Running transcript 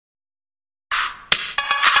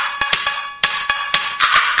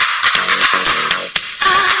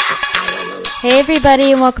Hey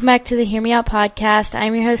everybody, and welcome back to the Hear Me Out podcast.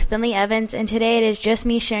 I'm your host, Finley Evans, and today it is just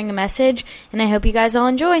me sharing a message, and I hope you guys all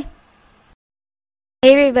enjoy.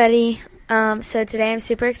 Hey everybody, so today I'm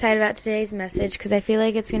super excited about today's message because I feel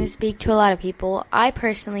like it's going to speak to a lot of people. I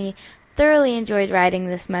personally thoroughly enjoyed writing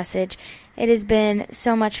this message. It has been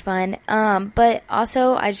so much fun, but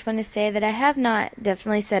also I just want to say that I have not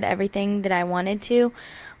definitely said everything that I wanted to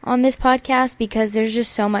on this podcast because there's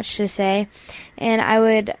just so much to say, and I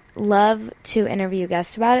would love to interview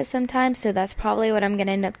guests about it sometime, so that's probably what I'm going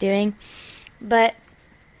to end up doing. But,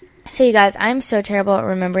 so you guys, I'm so terrible at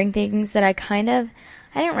remembering things that I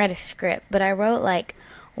didn't write a script, but I wrote, like,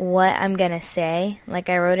 what I'm going to say, like,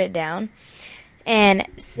 I wrote it down, and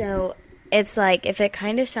so it's like, if it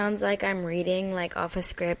kind of sounds like I'm reading, like, off a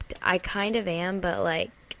script, I kind of am, but, like,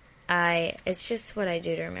 it's just what I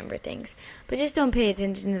do to remember things. But just don't pay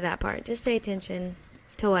attention to that part. Just pay attention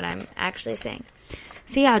to what I'm actually saying.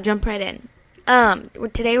 So yeah, I'll jump right in.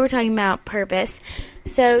 Today we're talking about purpose.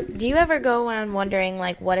 So do you ever go around wondering,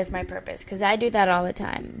 like, what is my purpose? Because I do that all the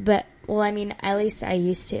time. But, well, I mean, at least I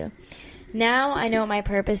used to. Now I know what my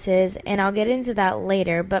purpose is, and I'll get into that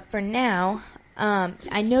later. But for now,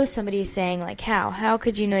 I know somebody's saying, like, how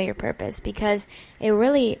could you know your purpose? Because it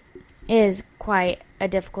really is quite a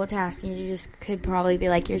difficult task, and you just could probably be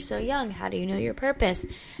like, you're so young, how do you know your purpose?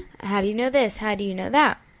 How do you know this? How do you know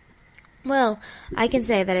that? Well, I can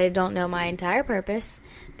say that I don't know my entire purpose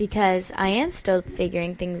because I am still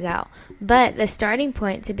figuring things out. But the starting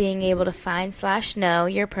point to being able to find/know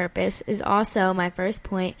your purpose is also my first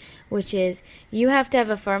point, which is you have to have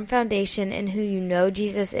a firm foundation in who you know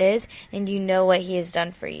Jesus is and you know what he has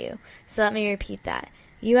done for you. So let me repeat that.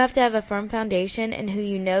 You have to have a firm foundation in who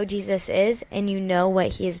you know Jesus is and you know what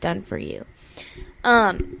he has done for you.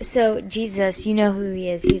 So Jesus, you know who he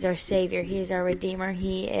is. He's our Savior. He is our Redeemer.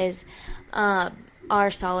 He is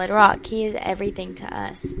our solid rock. He is everything to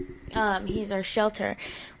us. He's our shelter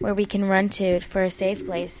where we can run to for a safe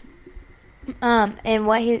place. And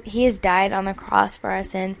what he has died on the cross for our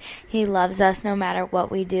sins. He loves us no matter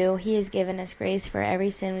what we do. He has given us grace for every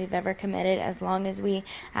sin we've ever committed as long as we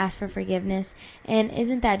ask for forgiveness. And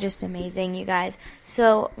isn't that just amazing, you guys?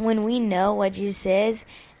 So when we know what Jesus is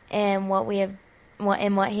and what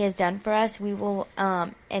he has done for us, we will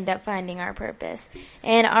end up finding our purpose.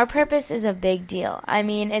 And our purpose is a big deal. I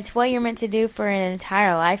mean, it's what you're meant to do for an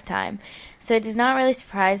entire lifetime. So it does not really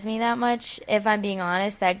surprise me that much, if I'm being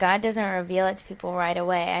honest, that God doesn't reveal it to people right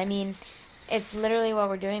away. I mean, it's literally what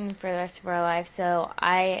we're doing for the rest of our life, so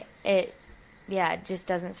it just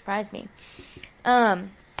doesn't surprise me.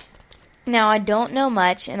 Now, I don't know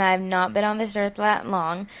much, and I've not been on this earth that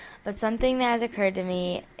long, but something that has occurred to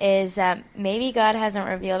me is that maybe God hasn't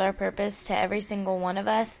revealed our purpose to every single one of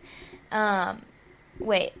us.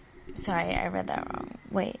 Wait, sorry, I read that wrong.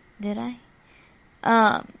 Wait, did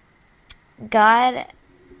I? God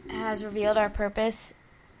has revealed our purpose,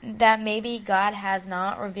 that maybe God has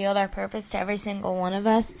not revealed our purpose to every single one of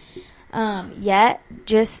us yet,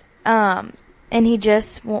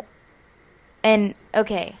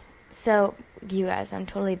 okay, so you guys, I'm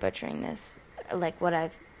totally butchering this, like what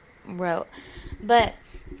I've wrote, but,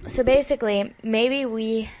 so basically,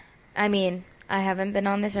 maybe I haven't been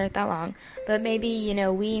on this earth that long, but maybe,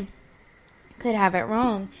 we could have it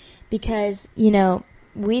wrong, because,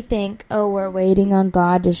 we think, we're waiting on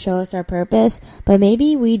God to show us our purpose, but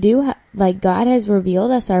maybe we do, God has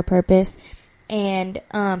revealed us our purpose, and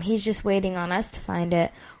he's just waiting on us to find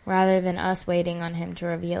it, rather than us waiting on him to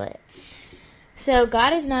reveal it. So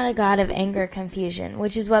God is not a God of anger or confusion,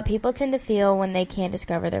 which is what people tend to feel when they can't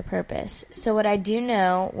discover their purpose. So what I do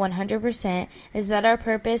know 100% is that our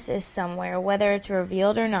purpose is somewhere, whether it's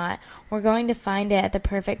revealed or not, we're going to find it at the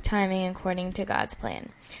perfect timing according to God's plan.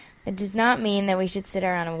 It does not mean that we should sit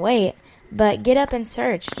around and wait, but get up and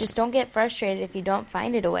search. Just don't get frustrated if you don't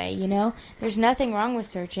find it away, There's nothing wrong with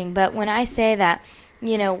searching, but when I say that,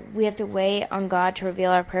 we have to wait on God to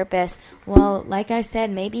reveal our purpose, well, like I said,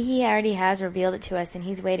 maybe he already has revealed it to us and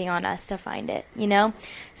he's waiting on us to find it,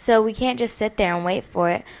 So we can't just sit there and wait for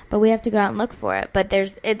it, but we have to go out and look for it. But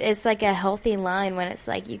it's like a healthy line when it's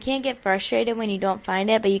like you can't get frustrated when you don't find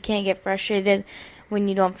it, but you can't get frustrated when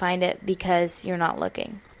you don't find it because you're not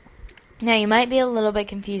looking. Now, you might be a little bit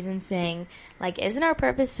confused in saying, isn't our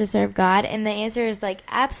purpose to serve God? And the answer is,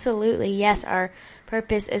 absolutely, yes, our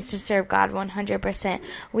purpose is to serve God 100%.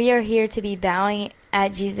 We are here to be bowing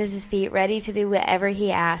at Jesus' feet, ready to do whatever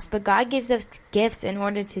he asks. But God gives us gifts in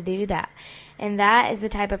order to do that. And that is the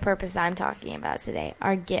type of purpose I'm talking about today,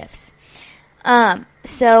 our gifts.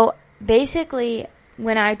 So, basically,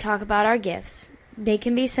 when I talk about our gifts, They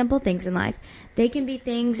can be simple things in life. They can be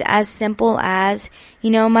things as simple as,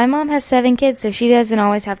 my mom has 7 kids, so she doesn't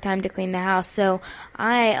always have time to clean the house. So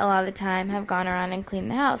I, a lot of the time, have gone around and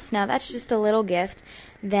cleaned the house. Now, that's just a little gift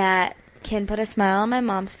that can put a smile on my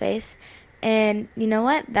mom's face. And you know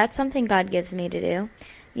what? That's something God gives me to do.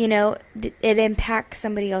 It impacts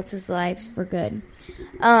somebody else's life for good.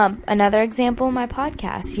 Another example, my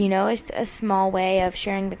podcast, it's a small way of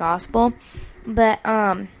sharing the gospel, but,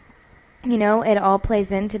 it all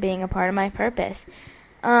plays into being a part of my purpose.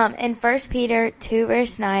 In 1 Peter 2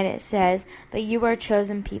 verse 9, it says, "But you are a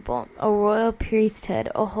chosen people, a royal priesthood,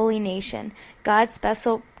 a holy nation, God's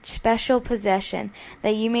special possession,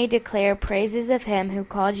 that you may declare praises of him who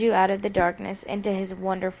called you out of the darkness into his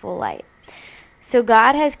wonderful light." So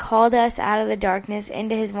God has called us out of the darkness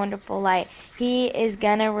into his wonderful light. He is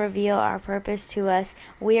going to reveal our purpose to us.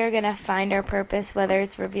 We are going to find our purpose, whether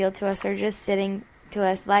it's revealed to us or just sitting to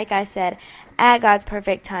us, like I said, at God's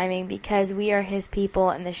perfect timing, because we are his people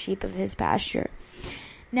and the sheep of his pasture.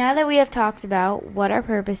 Now that we have talked about what our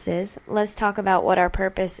purpose is, let's talk about what our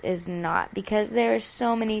purpose is not, because there are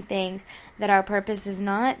so many things that our purpose is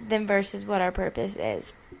not than versus what our purpose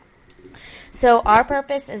is. So our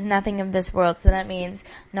purpose is nothing of this world. So that means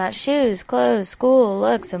not shoes, clothes, school,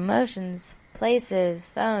 looks, emotions, places,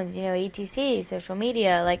 phones, etc., social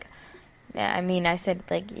media. I said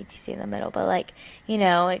etc. in the middle, but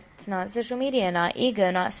it's not social media, not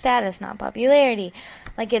ego, not status, not popularity.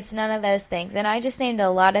 It's none of those things. And I just named a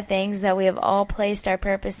lot of things that we have all placed our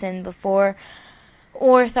purpose in before,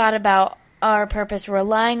 or thought about our purpose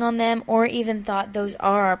relying on them, or even thought those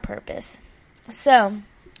are our purpose. So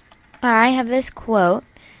I have this quote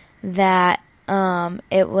that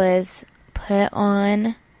it was put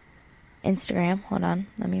on Instagram. Hold on,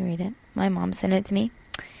 let me read it. My mom sent it to me,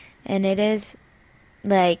 and it is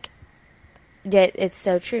it's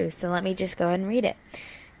so true. So let me just go ahead and read it.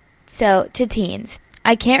 So, to teens,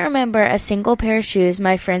 I can't remember a single pair of shoes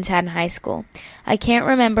my friends had in high school. I can't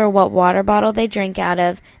remember what water bottle they drank out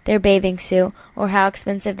of, their bathing suit, or how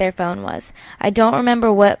expensive their phone was. I don't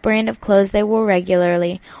remember what brand of clothes they wore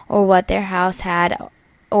regularly, or what their house had,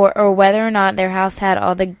 or whether or not their house had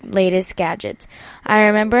all the latest gadgets. I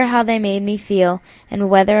remember how they made me feel, and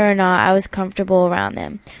whether or not I was comfortable around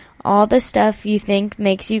them. All the stuff you think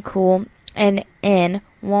makes you cool and in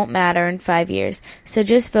won't matter in 5 years. So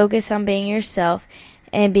just focus on being yourself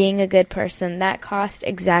and being a good person. That cost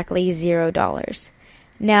exactly $0.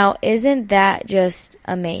 Now, isn't that just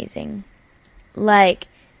amazing?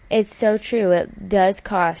 It's so true. It does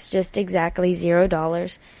cost just exactly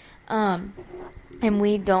 $0. And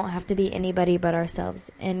we don't have to be anybody but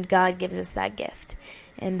ourselves. And God gives us that gift.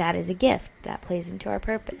 And that is a gift that plays into our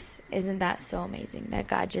purpose. Isn't that so amazing that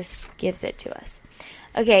God just gives it to us?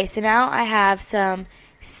 Okay, so now I have some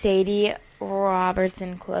Sadie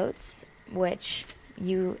Robertson quotes, which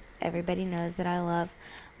everybody knows that I love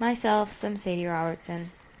myself some Sadie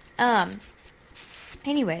Robertson.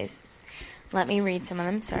 Anyways, let me read some of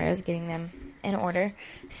them. Sorry, I was getting them in order.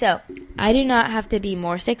 So, I do not have to be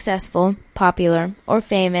more successful, popular, or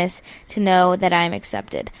famous to know that I am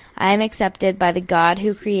accepted. I am accepted by the God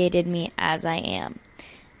who created me as I am.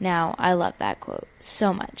 Now, I love that quote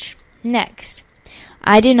so much. Next,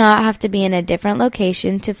 I do not have to be in a different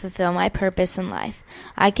location to fulfill my purpose in life.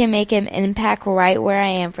 I can make an impact right where I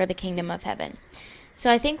am for the kingdom of heaven.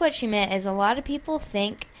 So I think what she meant is a lot of people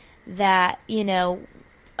think that,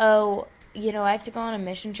 I have to go on a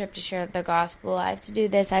mission trip to share the gospel. I have to do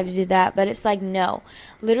this, I have to do that. But it's no.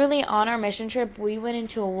 Literally on our mission trip, we went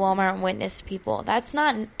into a Walmart and witnessed people. That's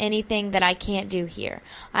not anything that I can't do here.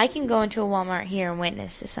 I can go into a Walmart here and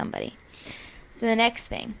witness to somebody. So the next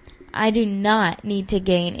thing. I do not need to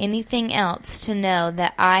gain anything else to know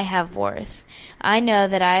that I have worth. I know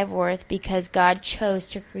that I have worth because God chose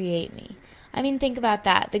to create me. I mean, think about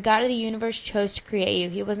that. The God of the universe chose to create you.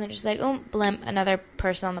 He wasn't just blimp, another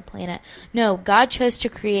person on the planet. No, God chose to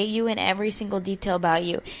create you in every single detail about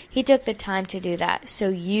you. He took the time to do that. So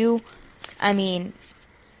you are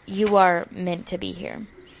meant to be here.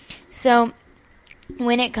 So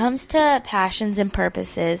when it comes to passions and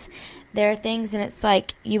purposes, there are things, and it's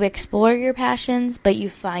you explore your passions, but you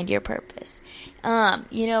find your purpose. A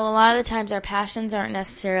lot of the times our passions aren't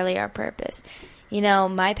necessarily our purpose.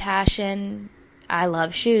 My passion, I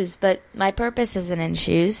love shoes, but my purpose isn't in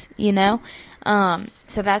shoes,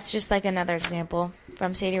 So that's just another example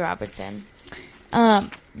from Sadie Robertson.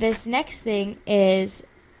 This next thing is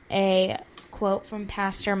a quote from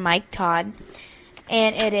Pastor Mike Todd,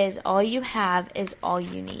 and it is, all you have is all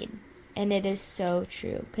you need. And it is so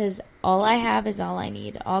true, because all I have is all I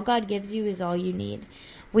need. All God gives you is all you need.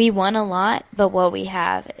 We want a lot, but what we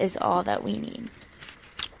have is all that we need.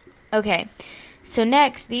 Okay, so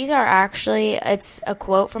next, it's a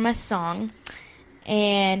quote from a song,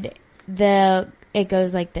 and it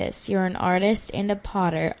goes like this: "You're an artist and a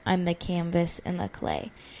potter, I'm the canvas and the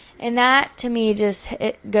clay." And that, to me,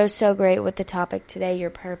 it goes so great with the topic today,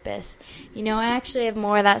 your purpose. I actually have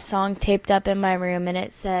more of that song taped up in my room, and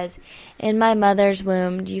it says, "In my mother's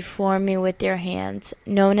womb, you formed me with your hands,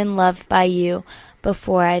 known and loved by you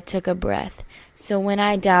before I took a breath. So when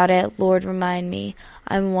I doubt it, Lord, remind me,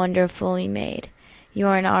 I'm wonderfully made.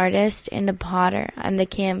 You're an artist and a potter, I'm the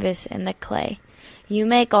canvas and the clay. You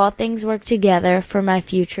make all things work together for my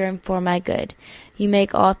future and for my good. You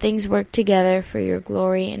make all things work together for your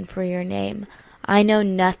glory and for your name. I know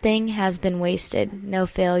nothing has been wasted, no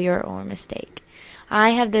failure or mistake."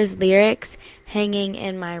 I have those lyrics hanging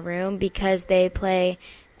in my room because they play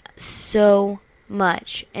so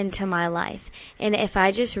much into my life. And if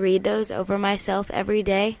I just read those over myself every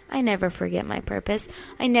day, I never forget my purpose.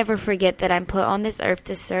 I never forget that I'm put on this earth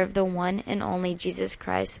to serve the one and only Jesus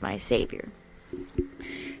Christ, my Savior.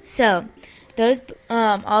 So,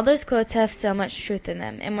 all those quotes have so much truth in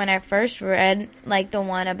them. And when I first read, the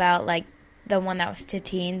one that was to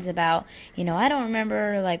teens about, I don't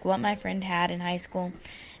remember, what my friend had in high school,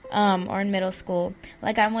 or in middle school,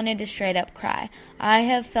 I wanted to straight up cry. I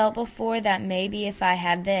have felt before that maybe if I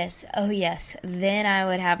had this, oh yes, then I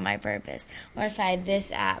would have my purpose. Or if I had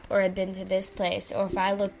this app, or had been to this place, or if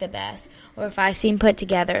I looked the best, or if I seemed put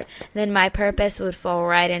together, then my purpose would fall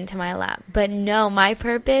right into my lap. But no, my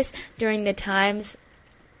purpose during the times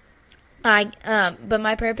I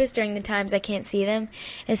can't see them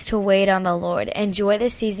is to wait on the Lord. Enjoy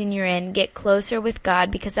the season you're in. Get closer with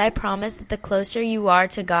God, because I promise that the closer you are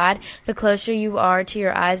to God, the closer you are to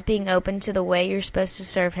your eyes being open to the way you're supposed to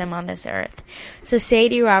serve Him on this earth. So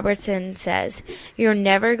Sadie Robertson says, "You're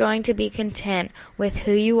never going to be content with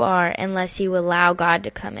who you are unless you allow God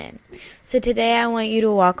to come in." So today I want you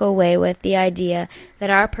to walk away with the idea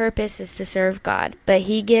that our purpose is to serve God, but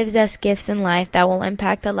He gives us gifts in life that will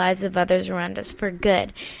impact the lives of others around us for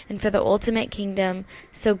good and for the ultimate kingdom.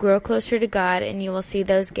 So grow closer to God and you will see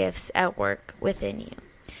those gifts at work within you.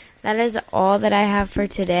 That is all that I have for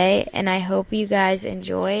today, and I hope you guys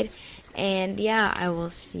enjoyed. And yeah, I will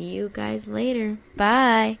see you guys later.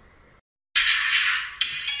 Bye.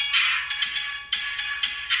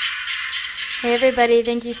 Hey everybody,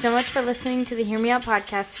 thank you so much for listening to the Hear Me Out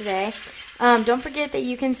podcast today. Don't forget that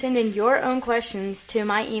you can send in your own questions to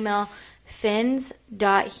my email,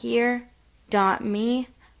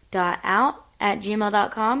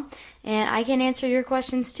 fins.hear.me.out@gmail.com, and I can answer your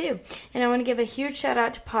questions too. And I want to give a huge shout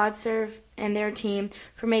out to PodServe and their team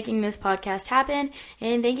for making this podcast happen.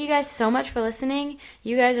 And thank you guys so much for listening.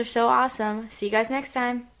 You guys are so awesome. See you guys next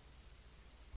time.